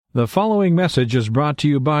The following message is brought to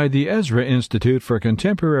you by the Ezra Institute for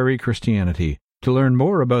Contemporary Christianity. To learn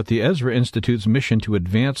more about the Ezra Institute's mission to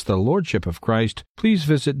advance the Lordship of Christ, please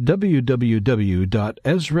visit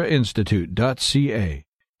www.ezrainstitute.ca.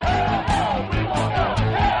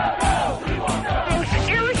 Most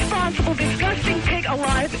irresponsible, disgusting pig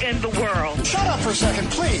alive in the world. Shut up for a second,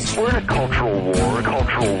 please. We're in a cultural war,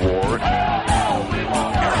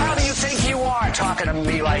 How do you think you are talking to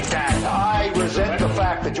me like that? I resent the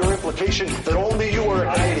fact that your implication that only you are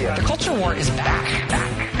an idiot. The culture war is back.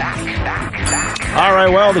 All right,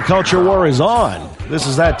 well, the culture war is on. This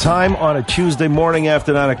is that time on a Tuesday morning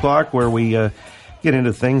after 9 o'clock where we get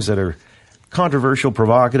into things that are controversial,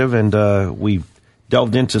 provocative, and we've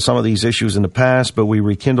delved into some of these issues in the past, but we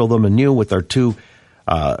rekindle them anew with our two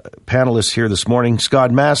panelists here this morning.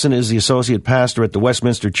 Scott Masson is the associate pastor at the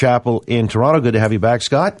Westminster Chapel in Toronto. Good to have you back,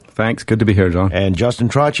 Scott. Thanks. Good to be here, John. And Justin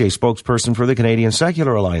Trottier, spokesperson for the Canadian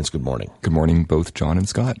Secular Alliance. Good morning. Good morning, both John and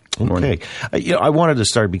Scott. Good morning. Okay. I wanted to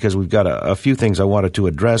start because we've got a few things I wanted to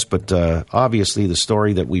address, but obviously the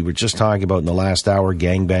story that we were just talking about in the last hour,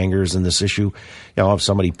 gangbangers and this issue, of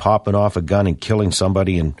somebody popping off a gun and killing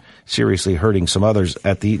somebody and seriously hurting some others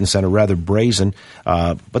at the Eaton Centre, rather brazen.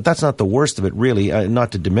 But that's not the worst of it, really,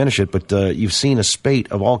 not to diminish it, but you've seen a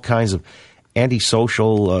spate of all kinds of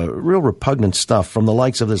antisocial, real repugnant stuff from the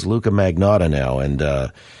likes of this Luca Magnotta now. And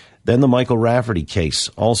then the Michael Rafferty case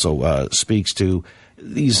also speaks to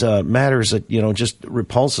these matters that, just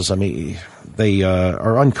repulse us. I mean, they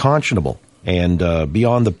are unconscionable and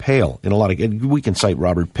beyond the pale in a lot of. We can cite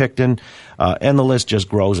Robert Pickton, and the list just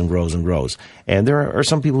grows and grows and grows. And there are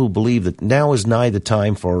some people who believe that now is nigh the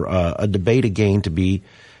time for a debate again to be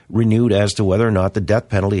renewed as to whether or not the death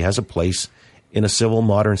penalty has a place in a civil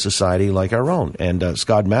modern society like our own. And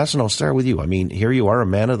Scott Masson, I'll start with you. I mean, here you are, a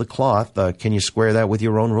man of the cloth. Can you square that with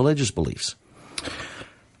your own religious beliefs?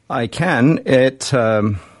 I can. It's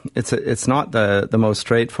not the most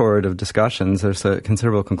straightforward of discussions. There's a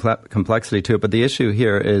considerable complexity to it. But the issue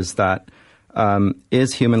here is that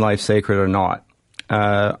is human life sacred or not?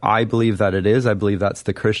 I believe that it is. I believe that's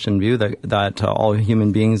the Christian view, that all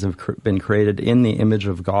human beings have been created in the image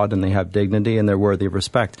of God and they have dignity and they're worthy of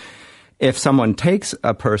respect. If someone takes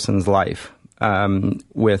a person's life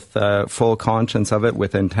with full conscience of it,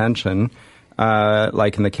 with intention,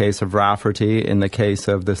 like in the case of Rafferty, in the case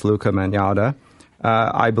of this Luca Magnotta,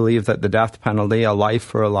 I believe that the death penalty, a life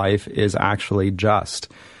for a life, is actually just.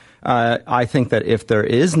 I think that if there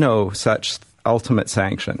is no such ultimate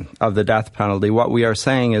sanction of the death penalty, what we are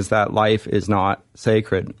saying is that life is not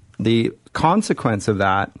sacred. The consequence of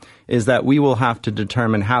that is that we will have to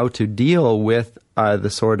determine how to deal with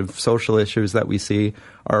the sort of social issues that we see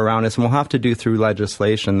are around us, and we'll have to do through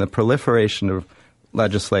legislation, the proliferation of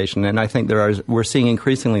legislation. And I think we're seeing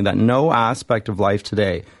increasingly that no aspect of life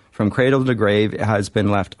today, from cradle to grave, has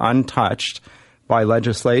been left untouched by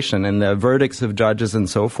legislation and the verdicts of judges and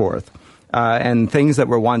so forth. And things that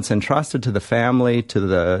were once entrusted to the family, to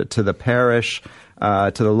the parish,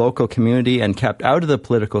 to the local community, and kept out of the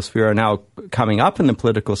political sphere are now coming up in the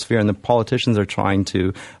political sphere, and the politicians are trying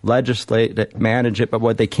to legislate it, manage it. But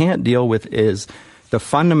what they can't deal with is the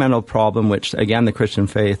fundamental problem, which, again, the Christian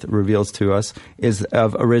faith reveals to us, is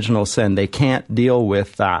of original sin. They can't deal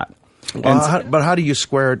with that. But how do you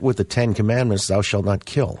square it with the Ten Commandments, thou shalt not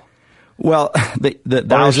kill? Well,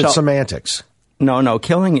 or is it semantics? No,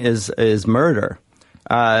 killing is murder.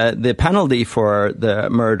 The penalty for the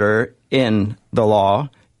murder in the law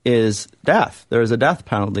is death. There is a death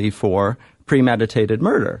penalty for premeditated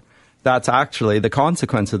murder. That's actually the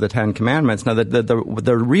consequence of the Ten Commandments. Now,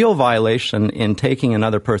 the real violation in taking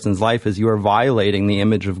another person's life is you are violating the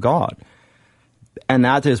image of God. And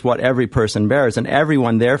that is what every person bears. And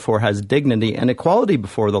everyone, therefore, has dignity and equality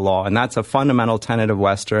before the law. And that's a fundamental tenet of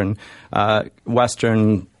Western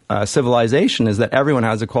civilization, is that everyone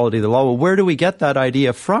has equality of the law. Well, where do we get that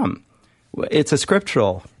idea from? It's a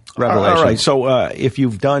scriptural revelation. All right. So if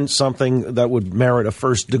you've done something that would merit a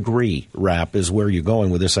first-degree rap is where you're going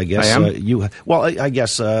with this, I guess. I am? I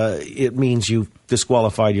guess it means you've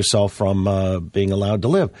disqualified yourself from being allowed to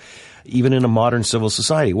live, even in a modern civil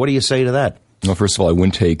society. What do you say to that? Well, first of all, I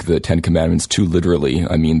wouldn't take the Ten Commandments too literally.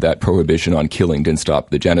 I mean, that prohibition on killing didn't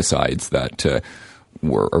stop the genocides that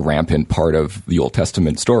were a rampant part of the Old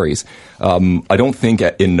Testament stories. I don't think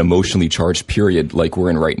in an emotionally charged period like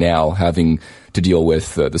we're in right now, having to deal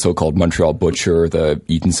with the so-called Montreal Butcher, the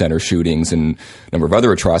Eaton Centre shootings, and a number of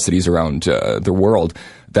other atrocities around the world,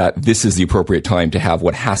 that this is the appropriate time to have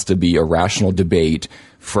what has to be a rational debate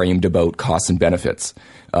framed about costs and benefits.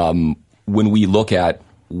 When we look at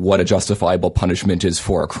what a justifiable punishment is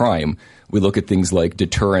for a crime. We look at things like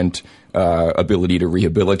deterrent, ability to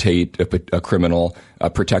rehabilitate a criminal,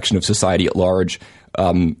 protection of society at large,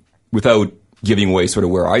 without giving away sort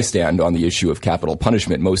of where I stand on the issue of capital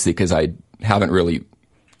punishment, mostly because I haven't really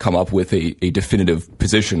come up with a definitive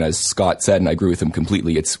position. As Scott said, and I agree with him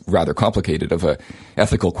completely, it's rather complicated of a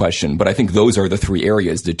ethical question. But I think those are the three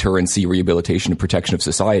areas, deterrency, rehabilitation, and protection of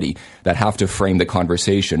society, that have to frame the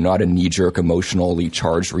conversation, not a knee-jerk, emotionally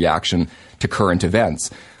charged reaction to current events.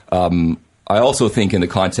 I also think in the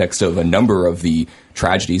context of a number of the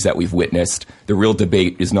tragedies that we've witnessed, the real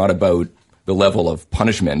debate is not about the level of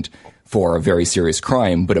punishment for a very serious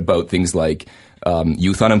crime, but about things like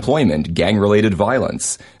youth unemployment, gang-related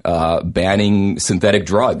violence, banning synthetic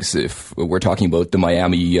drugs, if we're talking about the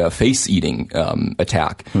Miami face-eating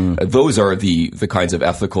attack. Those are the kinds of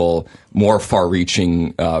ethical, more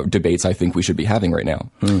far-reaching debates I think we should be having right now.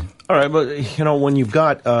 All right, but when you've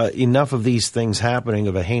got enough of these things happening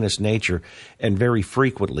of a heinous nature, and very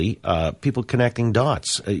frequently people connecting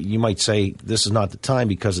dots, you might say this is not the time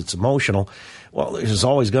because it's emotional. Well, there's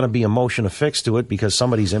always going to be emotion affixed to it because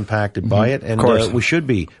somebody's impacted by it, and we should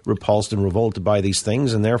be repulsed and revolted by these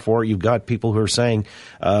things, and therefore you've got people who are saying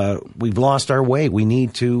we've lost our way. We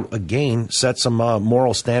need to again set some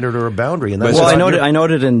moral standard or a boundary. And that's I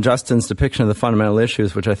noted in Justin's depiction of the fundamental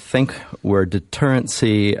issues, which I think were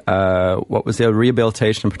deterrency, what was the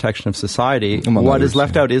rehabilitation and protection of society. What is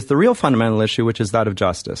left out is the real fundamental issue, which is that of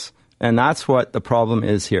justice. And that's what the problem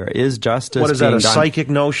is here. Is justice What is that, being a done? psychic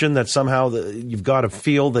notion that somehow you've got to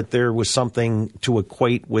feel that there was something to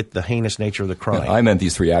equate with the heinous nature of the crime? I meant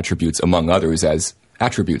these three attributes, among others, as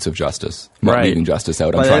attributes of justice. I'm not leaving justice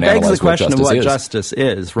out. I'm but trying to analyze the question what of what is. justice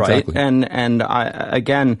is, right? Exactly. And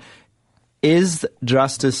again, is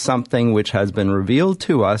justice something which has been revealed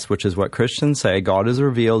to us, which is what Christians say? God has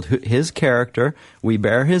revealed his character. We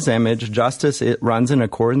bear his image. Justice, it runs in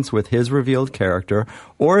accordance with his revealed character.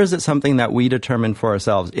 Or is it something that we determine for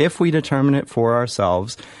ourselves? If we determine it for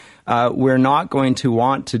ourselves, we're not going to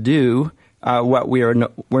want to do what we're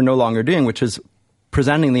no longer doing, which is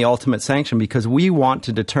presenting the ultimate sanction, because we want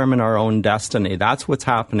to determine our own destiny. That's what's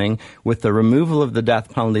happening with the removal of the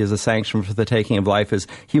death penalty as a sanction for the taking of life, is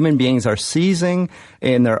human beings are seizing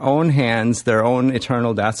in their own hands their own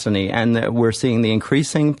eternal destiny. And we're seeing the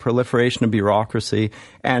increasing proliferation of bureaucracy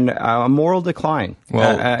and a moral decline.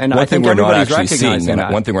 Well, and I think everybody's recognizing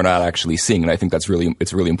that. One thing we're not actually seeing, and I think it's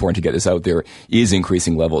really important to get this out there, is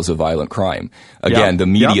increasing levels of violent crime. Again, the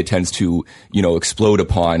media tends to, explode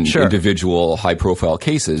upon individual high-profile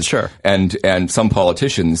cases. And some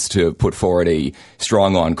politicians to put forward a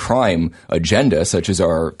strong on crime agenda, such as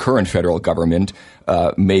our current federal government,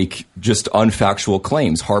 make just unfactual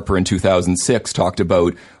claims. Harper in 2006 talked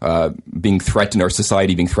about being threatened, our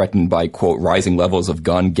society being threatened by, quote, rising levels of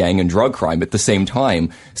gun, gang, and drug crime. At the same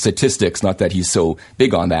time, statistics, not that he's so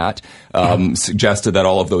big on that, suggested that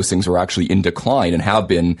all of those things were actually in decline and have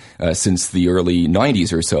been since the early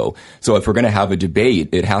 90s or so. So if we're going to have a debate,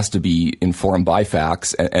 it has to be informed by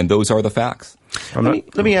facts, and those are the facts.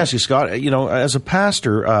 Let me ask you, Scott, as a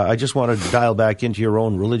pastor, I just want to dial back into your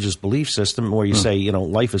own religious belief system where you say,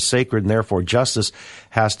 life is sacred and therefore justice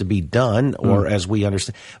has to be done, or as we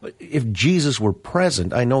understand. If Jesus were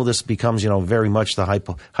present, I know this becomes, very much the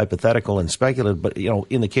hypothetical and speculative, but,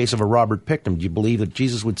 in the case of a Robert Picton, do you believe that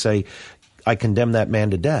Jesus would say, I condemn that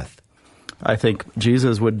man to death? I think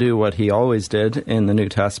Jesus would do what he always did in the New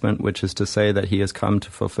Testament, which is to say that he has come to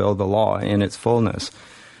fulfill the law in its fullness.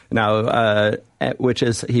 Now, which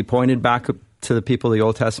is, he pointed back to the people of the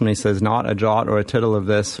Old Testament. He says, not a jot or a tittle of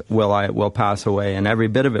this will pass away, and every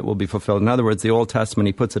bit of it will be fulfilled. In other words, the Old Testament,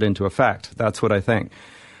 he puts it into effect. That's what I think.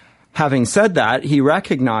 Having said that, he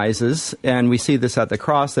recognizes, and we see this at the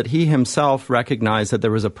cross, that he himself recognized that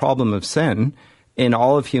there was a problem of sin in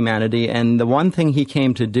all of humanity, and the one thing he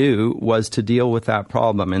came to do was to deal with that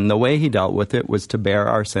problem. And the way he dealt with it was to bear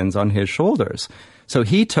our sins on his shoulders. So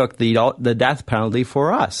he took the death penalty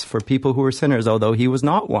for us, for people who were sinners, although he was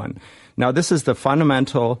not one. Now, this is the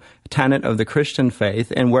fundamental tenet of the Christian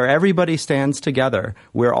faith, and where everybody stands together,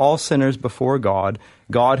 we're all sinners before God.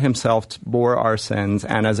 God himself bore our sins,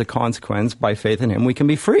 and as a consequence, by faith in him, we can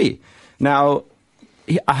be free. Now,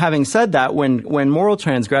 having said that, when moral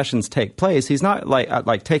transgressions take place, he's not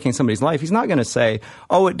like taking somebody's life. He's not going to say,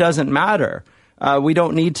 "Oh, it doesn't matter. We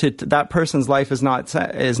don't need to. That person's life is not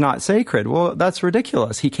sacred." Well, that's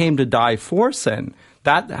ridiculous. He came to die for sin.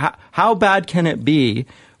 How bad can it be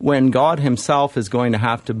when God himself is going to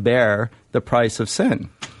have to bear the price of sin?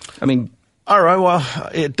 I mean, all right. Well,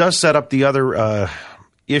 it does set up the other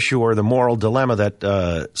issue or the moral dilemma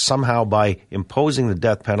that somehow by imposing the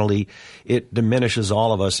death penalty, it diminishes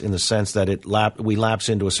all of us in the sense that we lapse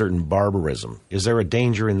into a certain barbarism. Is there a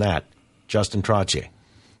danger in that, Justin Trottier?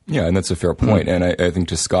 Yeah, and that's a fair point. And I think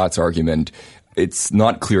to Scott's argument, it's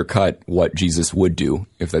not clear-cut what Jesus would do,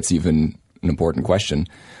 if that's even an important question.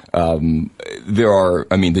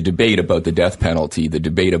 The debate about the death penalty, the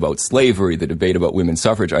debate about slavery, the debate about women's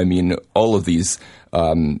suffrage, all of these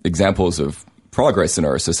examples of progress in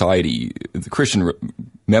our society, the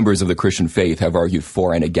members of the Christian faith have argued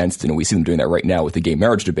for and against it, and we see them doing that right now with the gay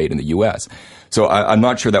marriage debate in the U.S. So I'm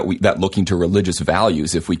not sure that looking to religious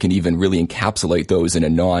values, if we can even really encapsulate those in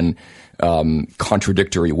a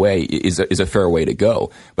contradictory way, is a fair way to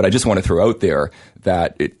go. But I just want to throw out there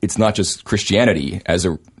that it's not just Christianity as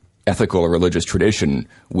a ethical or religious tradition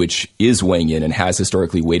which is weighing in and has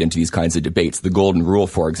historically weighed into these kinds of debates. The Golden Rule,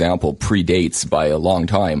 for example, predates by a long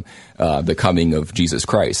time the coming of Jesus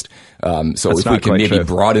Christ. So if we can maybe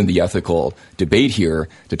broaden the ethical debate here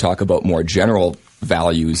to talk about more general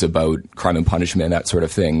values about crime and punishment and that sort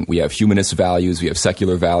of thing. We have humanist values, we have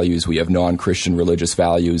secular values, we have non-Christian religious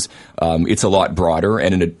values. It's a lot broader,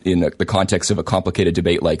 and in the context of a complicated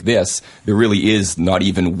debate like this, there really is not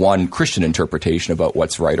even one Christian interpretation about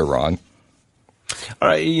what's right or wrong. All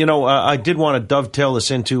right, I did want to dovetail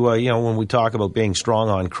this into, when we talk about being strong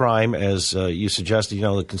on crime, as you suggested,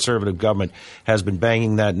 the conservative government has been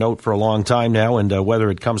banging that note for a long time now, and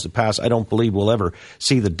whether it comes to pass, I don't believe we'll ever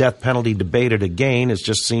see the death penalty debated again. It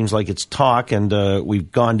just seems like it's talk, and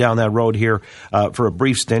we've gone down that road here for a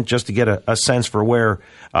brief stint just to get a sense for where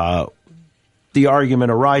the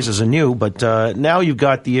argument arises anew. But now you've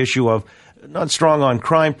got the issue of not strong on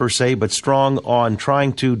crime per se, but strong on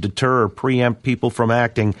trying to deter or preempt people from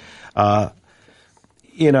acting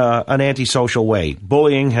in an antisocial way.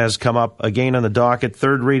 Bullying has come up again on the docket.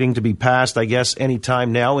 Third reading to be passed, I guess, any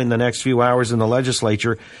time now in the next few hours in the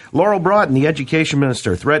legislature. Laurel Broughton, the education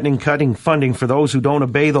minister, threatening cutting funding for those who don't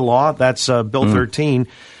obey the law. That's Bill 13.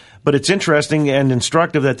 But it's interesting and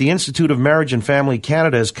instructive that the Institute of Marriage and Family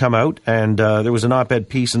Canada has come out, and there was an op-ed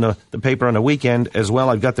piece in the paper on the weekend as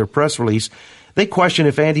well. I've got their press release. They question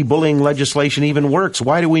if anti-bullying legislation even works.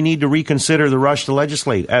 Why do we need to reconsider the rush to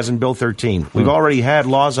legislate, as in Bill 13? We've already had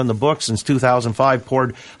laws on the books since 2005,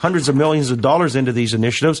 poured hundreds of millions of dollars into these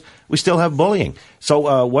initiatives. We still have bullying.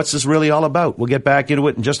 So what's this really all about? We'll get back into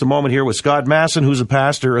it in just a moment here with Scott Masson, who's a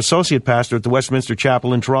pastor, associate pastor at the Westminster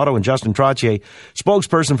Chapel in Toronto, and Justin Trottier,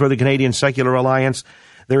 spokesperson for the Canadian Secular Alliance.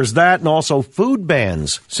 There's that, and also food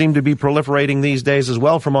bans seem to be proliferating these days as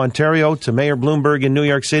well, from Ontario to Mayor Bloomberg in New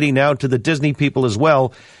York City, now to the Disney people as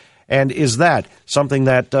well. And is that something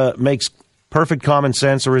that makes perfect common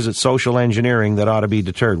sense, or is it social engineering that ought to be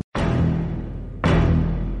deterred? All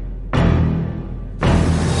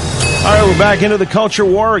right, we're back into the culture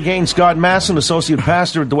war. Again, Scott Masson, associate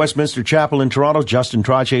pastor at the Westminster Chapel in Toronto, Justin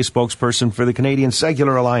Trottier, spokesperson for the Canadian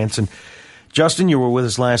Secular Alliance. And Justin, you were with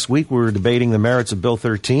us last week. We were debating the merits of Bill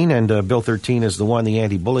 13, and Bill 13 is the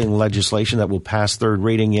anti-bullying legislation that will pass third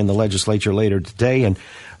reading in the legislature later today. And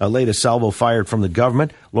latest salvo fired from the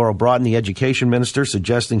government. Laurel Broughton, the education minister,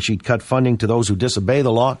 suggesting she'd cut funding to those who disobey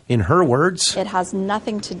the law. In her words, it has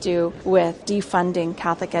nothing to do with defunding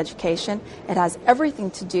Catholic education. It has everything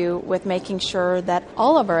to do with making sure that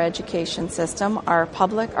all of our education system, our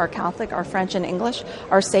public, our Catholic, our French and English,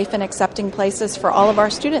 are safe and accepting places for all of our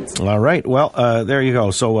students. All right. Well, there you go.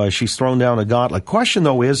 So she's thrown down a gauntlet. Question,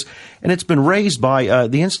 though, is, and it's been raised by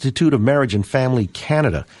the Institute of Marriage and Family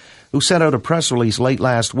Canada, who sent out a press release late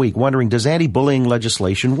last week wondering, does anti-bullying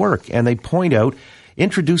legislation work? And they point out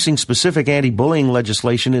introducing specific anti-bullying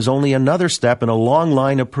legislation is only another step in a long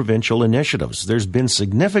line of provincial initiatives. There's been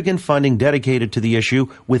significant funding dedicated to the issue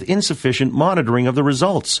with insufficient monitoring of the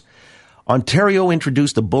results. Ontario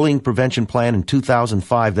introduced a bullying prevention plan in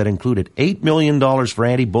 2005 that included $8 million for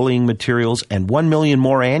anti-bullying materials and $1 million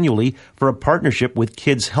more annually for a partnership with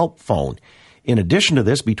Kids Help Phone. In addition to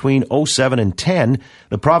this, between 2007 and 10,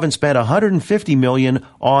 the province spent $150 million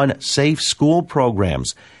on safe school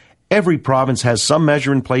programs. Every province has some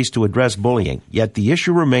measure in place to address bullying, yet the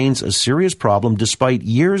issue remains a serious problem despite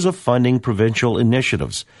years of funding provincial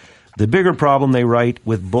initiatives. The bigger problem, they write,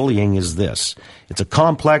 with bullying is this. It's a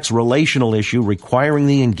complex relational issue requiring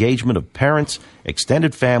the engagement of parents,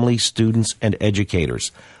 extended family, students, and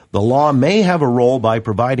educators. The law may have a role by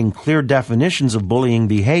providing clear definitions of bullying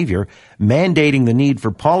behavior, mandating the need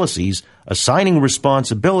for policies, assigning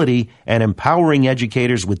responsibility, and empowering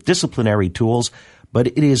educators with disciplinary tools, but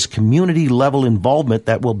it is community-level involvement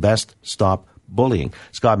that will best stop bullying.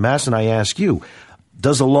 Scott Masson, I ask you,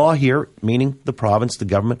 does the law here, meaning the province, the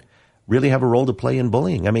government, really have a role to play in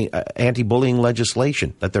bullying? I mean, anti-bullying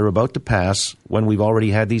legislation that they're about to pass when we've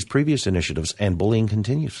already had these previous initiatives and bullying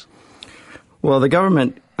continues. Well, the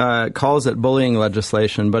government calls it bullying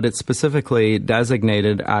legislation, but it's specifically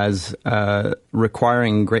designated as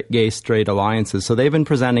requiring gay-straight alliances. So they've been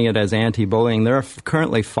presenting it as anti-bullying. There are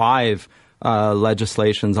currently 5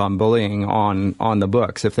 legislations on bullying on the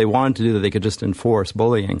books. If they wanted to do that, they could just enforce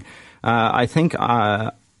bullying. I think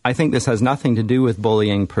this has nothing to do with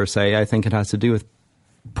bullying per se. I think it has to do with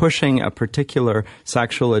pushing a particular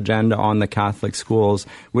sexual agenda on the Catholic schools,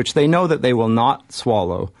 which they know that they will not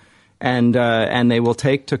swallow. And they will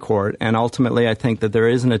take to court. And ultimately, I think that there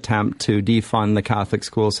is an attempt to defund the Catholic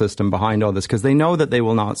school system behind all this because they know that they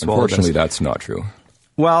will not swallow this. Unfortunately, that's not true.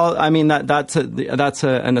 Well, I mean, that's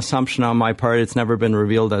an assumption on my part. It's never been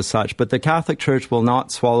revealed as such. But the Catholic Church will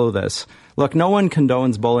not swallow this. Look, no one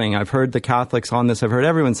condones bullying. I've heard the Catholics on this. I've heard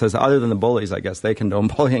everyone says, other than the bullies, I guess, they condone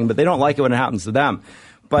bullying, but they don't like it when it happens to them.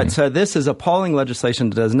 But this is appalling legislation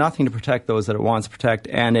that does nothing to protect those that it wants to protect,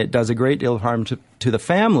 and it does a great deal of harm to the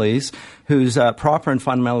families whose proper and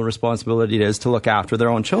fundamental responsibility it is to look after their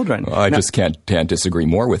own children. Well, I just can't disagree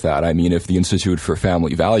more with that. I mean, if the Institute for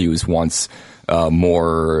Family Values wants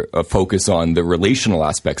more focus on the relational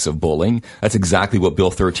aspects of bullying, that's exactly what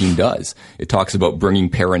Bill 13 does. It talks about bringing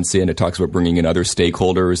parents in. It talks about bringing in other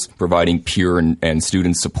stakeholders, providing peer and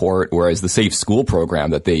student support, whereas the Safe School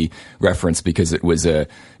program that they referenced because it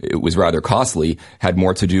was rather costly had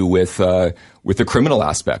more to do with the criminal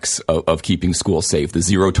aspects of keeping schools safe, the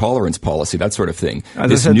zero tolerance policy, that sort of thing.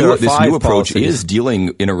 This new approach is dealing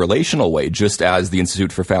in a relational way, just as the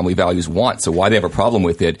Institute for Family Values wants. So why they have a problem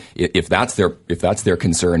with it, if that's their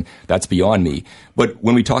concern, that's beyond me. But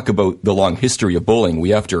when we talk about the long history of bullying, we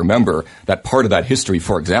have to remember that part of that history,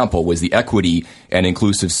 for example, was the equity and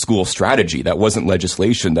inclusive school strategy. That wasn't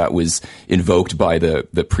legislation that was invoked by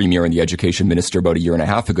the Premier and the Education Minister about a year and a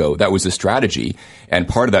half ago. That was a strategy. And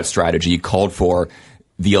part of that strategy called for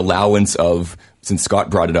the allowance of, since Scott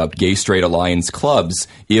brought it up, gay-straight alliance clubs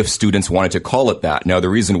if students wanted to call it that. Now, the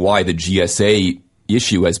reason why the GSA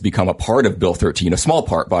issue has become a part of Bill 13, a small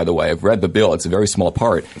part, by the way. I've read the bill. It's a very small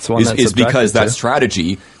part. Is because that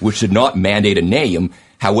strategy, which did not mandate a name,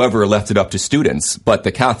 however, left it up to students. But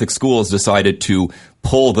the Catholic schools decided to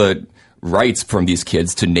pull the rights from these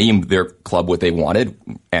kids to name their club what they wanted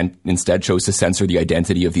and instead chose to censor the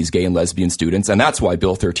identity of these gay and lesbian students. And that's why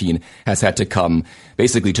Bill 13 has had to come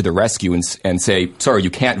basically to the rescue and say, sorry,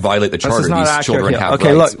 you can't violate the charter. These children have rights.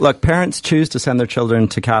 Okay, look, parents choose to send their children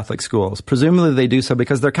to Catholic schools. Presumably they do so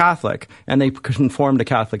because they're Catholic and they conform to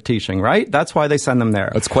Catholic teaching, right? That's why they send them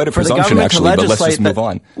there. That's quite a presumption, actually, but let's just move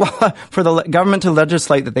on. Well, for the government to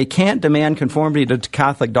legislate that they can't demand conformity to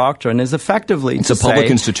Catholic doctrine is effectively it's a public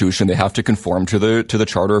institution. They have to conform to the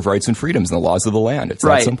Charter of Rights and Freedoms and the laws of the land. It's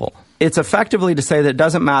that simple. It's effectively to say that it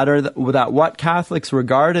doesn't matter that what Catholics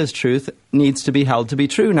regard as truth needs to be held to be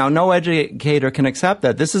true. Now, no educator can accept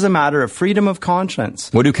that. This is a matter of freedom of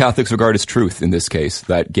conscience. What do Catholics regard as truth in this case?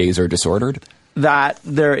 That gays are disordered? That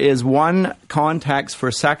there is one context for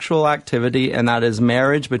sexual activity, and that is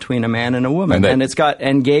marriage between a man and a woman.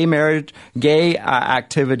 And gay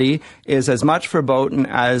activity is as much verboten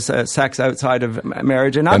as sex outside of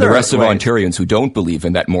marriage and other ways. And the rest of Ontarians who don't believe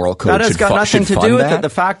in that moral code that has got nothing to do with that? it. The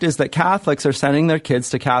fact is that Catholics are sending their kids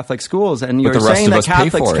to Catholic schools, and you're saying that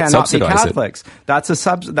Catholics cannot be Catholics. That's a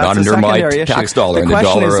secondary issue. Tax dollar the and the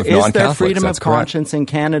question dollar of is non-Catholics. there freedom of conscience in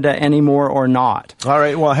Canada anymore or not? All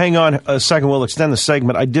right, well, hang on a second. We'll extend the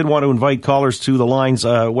segment. I did want to invite callers to the lines,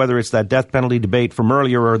 whether it's that death penalty debate from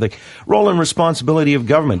earlier or the role and responsibility of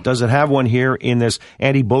government. Does it have one here in this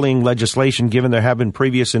anti-bullying legislation, given there have been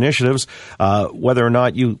previous initiatives, whether or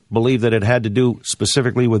not you believe that it had to do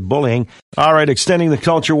specifically with bullying? All right, extending the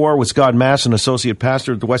culture war with Scott Masson, Associate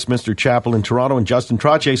Pastor at the Westminster Chapel in Toronto, and Justin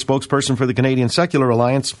Trottier, spokesperson for the Canadian Secular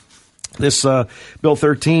Alliance. This Bill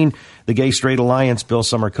 13, the Gay-Straight Alliance Bill,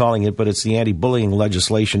 some are calling it, but it's the anti-bullying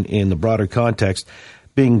legislation in the broader context.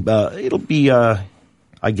 It'll be,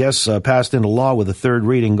 I guess, passed into law with a third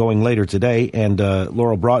reading going later today. And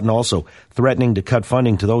Laurel Broughton also threatening to cut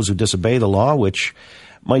funding to those who disobey the law, which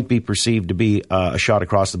might be perceived to be a shot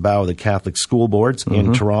across the bow of the Catholic school boards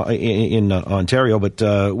in Toronto, in Ontario.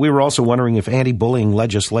 But we were also wondering if anti-bullying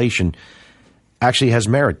legislation actually has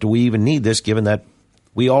merit. Do we even need this, given that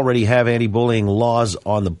we already have anti-bullying laws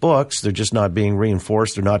on the books? They're just not being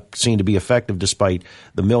reinforced. They're not seen to be effective despite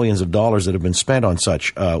the millions of dollars that have been spent on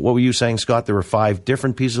such. What were you saying, Scott? There were 5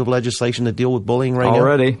 different pieces of legislation that deal with bullying right now?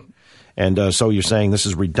 Already. And so you're saying this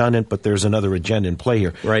is redundant, but there's another agenda in play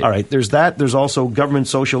here. Right. All right, there's that. There's also government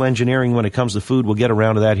social engineering when it comes to food. We'll get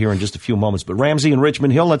around to that here in just a few moments. But Ramsey and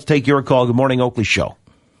Richmond Hill, let's take your call. Good morning, Oakley Show.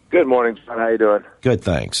 Good morning, John. How you doing? Good,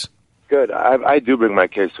 thanks. Good. I do bring my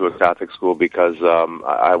kids to a Catholic school because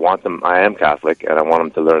I want them. I am Catholic, and I want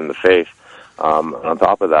them to learn the faith. On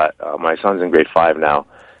top of that, my son's in grade 5 now,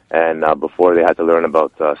 and before they had to learn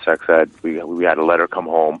about sex ed, we had a letter come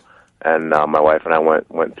home, and my wife and I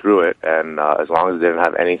went through it, and as long as it didn't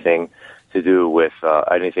have anything to do with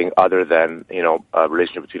anything other than a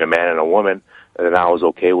relationship between a man and a woman, then I was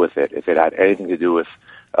okay with it. If it had anything to do with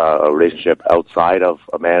a relationship outside of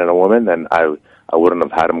a man and a woman, then I wouldn't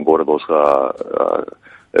have had him go to those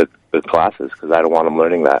the classes because I don't want him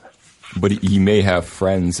learning that. But he may have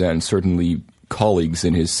friends and certainly colleagues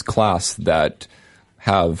in his class that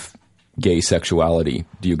have gay sexuality.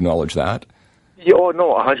 Do you acknowledge that? Yeah, oh,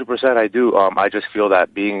 no, 100% I do. I just feel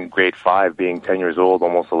that being grade 5, being 10 years old,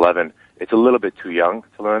 almost 11, it's a little bit too young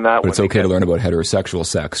to learn that. But it's okay to learn about heterosexual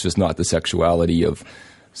sex, just not the sexuality of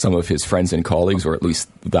some of his friends and colleagues, or at least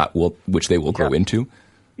which they will grow into.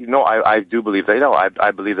 No, I do believe that.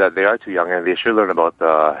 I believe that they are too young, and they should learn about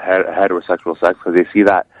heterosexual sex because they see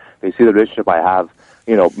the relationship I have.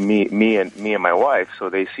 Me and my wife. So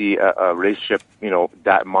they see a relationship.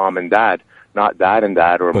 That mom and dad, not dad and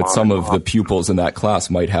dad, or. But mom some and of mom. the pupils in that class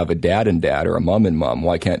might have a dad and dad or a mom and mom.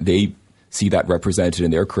 Why can't they see that represented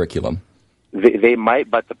in their curriculum? They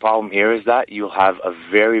might, but the problem here is that you'll have a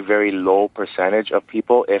very, very low percentage of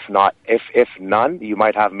people, if none. You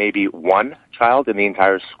might have maybe one child in the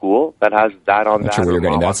entire school that has that on that. I'm not sure where you're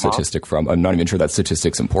getting that statistic from. I'm not even sure that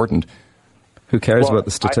statistic's important. Who cares about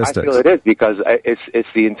the statistics? I feel it is because it's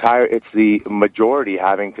the majority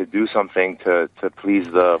having to do something to please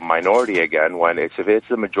the minority again. When if it's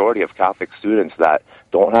the majority of Catholic students that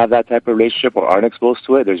don't have that type of relationship or aren't exposed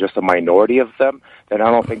to it, there's just a minority of them. Then I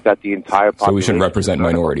don't think that the entire population. So we should represent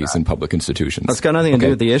minorities in public institutions. That's got nothing to do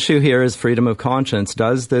with the issue here. Is freedom of conscience.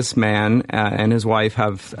 Does this man and his wife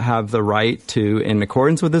have the right to, in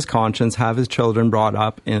accordance with his conscience, have his children brought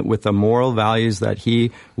up with the moral values that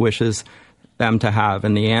he wishes them to have?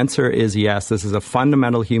 And the answer is yes. This is a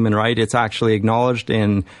fundamental human right. It's actually acknowledged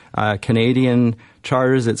in Canadian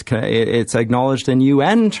charters. It's acknowledged in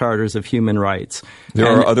UN charters of human rights. There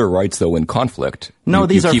are other rights, though, in conflict. No,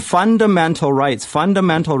 these are fundamental rights.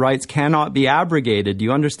 Fundamental rights cannot be abrogated. Do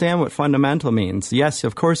you understand what fundamental means? Yes,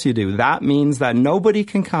 of course you do. That means that nobody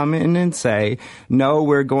can come in and say, no,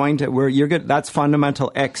 you're good. That's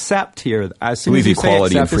fundamental, except here. As soon as you say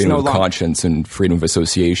equality and except, freedom of conscience and freedom of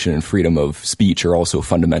association and freedom of speech are also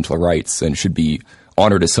fundamental rights and should be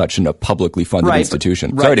honored as such in a publicly funded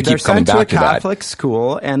institution. Sorry to keep coming back to that. They're sent to a Catholic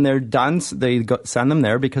school, and they're done. Send them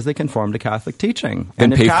there because they conform to Catholic teaching.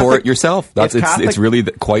 Then pay for it yourself. It's really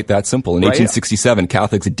quite that simple. In 1867,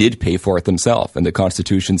 Catholics did pay for it themselves, and the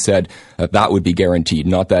Constitution said that would be guaranteed,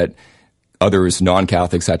 not that others,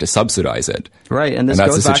 non-Catholics, had to subsidize it. Right, and this that's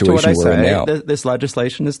goes the back to what I situation we're in say. now. This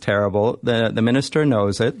legislation is terrible. The minister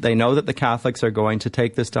knows it. They know that the Catholics are going to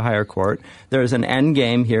take this to higher court. There's an end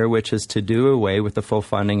game here, which is to do away with the full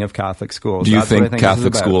funding of Catholic schools. Do you think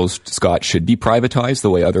Catholic schools, Scott, should be privatized the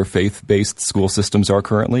way other faith-based school systems are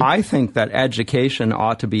currently? I think that education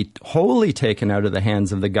ought to be wholly taken out of the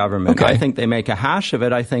hands of the government. Okay. I think they make a hash of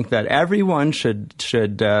it. I think that everyone should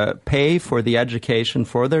pay for the education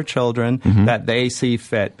for their children that they see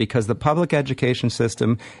fit, because the public education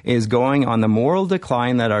system is going on the moral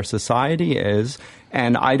decline that our society is,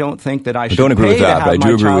 and I don't think that I should don't agree with that, but I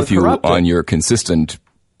do agree with you corrupted. on your consistent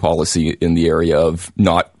policy in the area of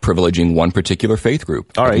not privileging one particular faith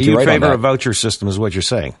group. All right, you favor a voucher system is what you're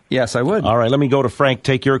saying? Yes, I would. All right, let me go to Frank.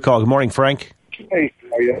 Take your call. Good morning, Frank. Hey,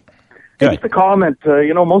 how are you? Hey, just a comment.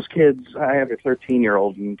 Most kids, I have a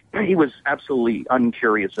 13-year-old, and he was absolutely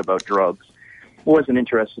uncurious about drugs. Wasn't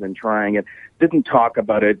interested in trying it. Didn't talk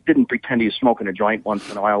about it. Didn't pretend he was smoking a joint once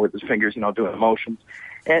in a while with his fingers, doing motions.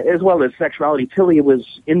 As well as sexuality, till he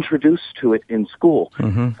was introduced to it in school.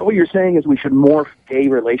 So what you're saying is we should morph gay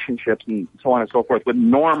relationships and so on and so forth with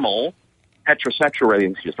normal heterosexual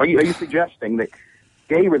relationships. Are you suggesting that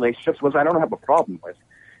gay relationships, which I don't have a problem with,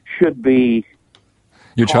 should be...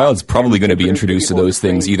 Your child's probably going to be introduced to those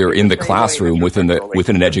things either in the classroom within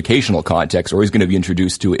an educational context, or he's going to be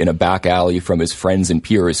introduced to it in a back alley from his friends and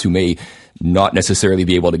peers who may not necessarily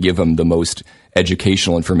be able to give him the most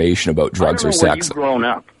educational information about drugs or sex. I don't know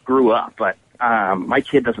where you grew up, but my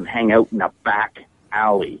kid doesn't hang out in a back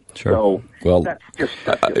alley. Sure. So that's just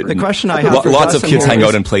the question I have. Lots of kids hang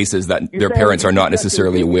out in places that their parents are not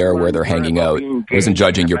necessarily aware where they're hanging out. I wasn't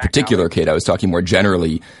judging your particular kid. I was talking more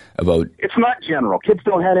generally about... It's not general. Kids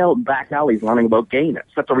don't hang out in back alleys learning about gayness.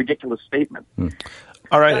 That's a ridiculous statement.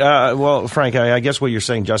 All right. Well, Frank, I guess what you're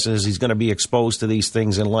saying, Justin, is he's going to be exposed to these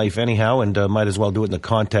things in life anyhow, and might as well do it in the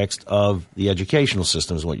context of the educational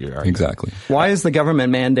system is what you're arguing. Exactly. Why is the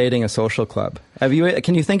government mandating a social club?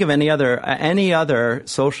 Can you think of any other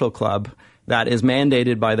social club that is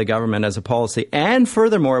mandated by the government as a policy, and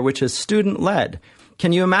furthermore, which is student-led?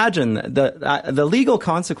 Can you imagine the legal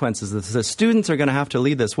consequences? The students are going to have to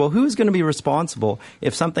lead this. Well, who's going to be responsible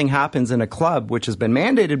if something happens in a club which has been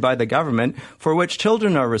mandated by the government, for which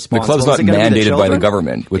children are responsible? The club's not mandated by the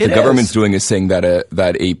government. What the government's doing is saying that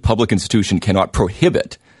a public institution cannot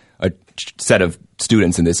prohibit a set of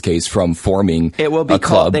students, in this case, from forming a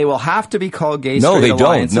club. They will have to be called gay, no, straight they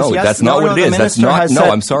alliances. don't. No, yes, that's not what it is. That's not. No,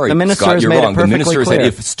 I'm sorry, Scott, you're wrong. The minister said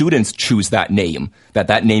if students choose that name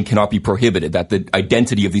cannot be prohibited, that the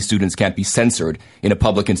identity of these students can't be censored in a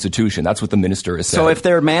public institution. That's what the minister has said. So if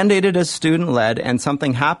they're mandated as student-led and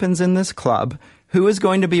something happens in this club, who is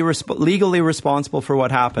going to be legally responsible for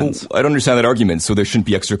what happens? Well, I don't understand that argument. So there shouldn't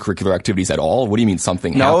be extracurricular activities at all? What do you mean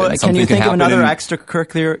something happens? Can you think of another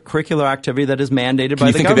extracurricular activity that is mandated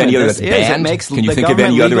by the government? Can you think of any other that's banned? Can you think of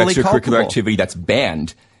any other extracurricular activity that's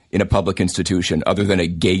banned in a public institution other than a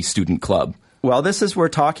gay student club? Well, we're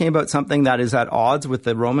talking about something that is at odds with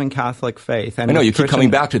the Roman Catholic faith. And I know you keep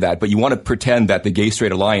coming back to that, but you want to pretend that the Gay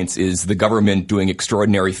Straight Alliance is the government doing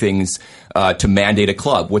extraordinary things to mandate a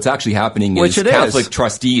club. What's actually happening is Catholic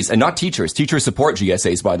trustees, and not teachers. Teachers support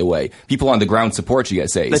GSAs, by the way. People on the ground support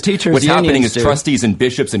GSAs. The teachers' What's happening is do. Trustees and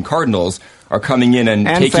bishops and cardinals are coming in and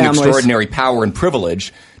taking families. Extraordinary power and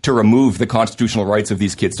privilege to remove the constitutional rights of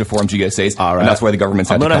these kids to form GSAs, and that's why the government's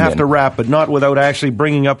had to come in. I'm going to have to wrap, but not without actually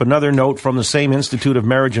bringing up another note from the same Institute of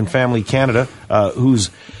Marriage and Family Canada, whose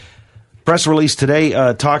press release today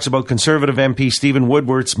talks about Conservative MP Stephen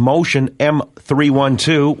Woodward's motion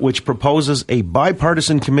M312, which proposes a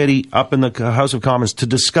bipartisan committee up in the House of Commons to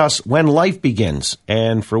discuss when life begins,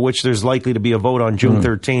 and for which there's likely to be a vote on June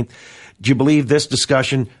 13th. Do you believe this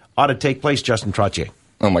discussion ought to take place, Justin Trottier?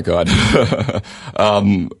 Oh, my God.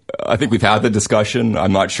 I think we've had the discussion.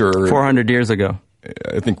 I'm not sure. 400 years ago.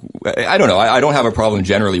 I don't know. I don't have a problem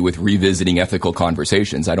generally with revisiting ethical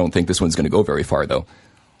conversations. I don't think this one's going to go very far, though.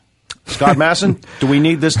 Scott Masson, do we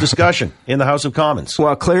need this discussion in the House of Commons?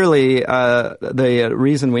 Well, clearly, the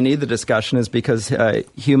reason we need the discussion is because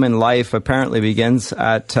human life apparently begins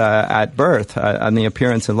at birth, on the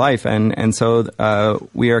appearance of life. And so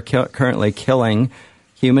we are currently killing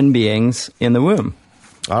human beings in the womb.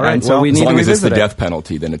 All right. And so we need as long to as it's the revisit death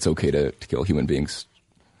penalty, then it's okay to kill human beings,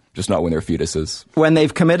 just not when they're fetuses. When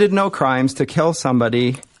they've committed no crimes, to kill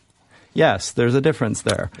somebody, yes, there's a difference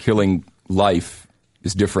there. Killing life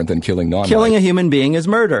is different than killing non-life. Killing a human being is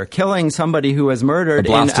murder. Killing somebody who has murdered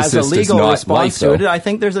as a legal response to it, I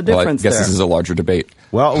think there's a difference there. I guess this is a larger debate.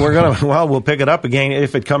 Well, we'll pick it up again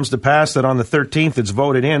if it comes to pass that on the 13th it's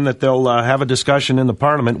voted in that they'll have a discussion in the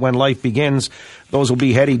Parliament when life begins. Those will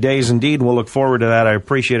be heady days indeed. We'll look forward to that. I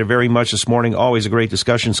appreciate it very much this morning. Always a great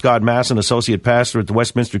discussion. Scott Masson, Associate Pastor at the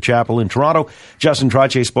Westminster Chapel in Toronto. Justin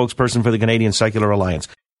Trottier, spokesperson for the Canadian Secular Alliance.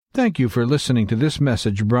 Thank you for listening to this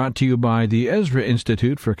message brought to you by the Ezra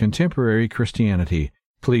Institute for Contemporary Christianity.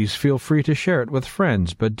 Please feel free to share it with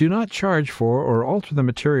friends, but do not charge for or alter the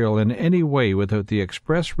material in any way without the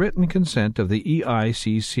express written consent of the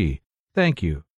EICC. Thank you.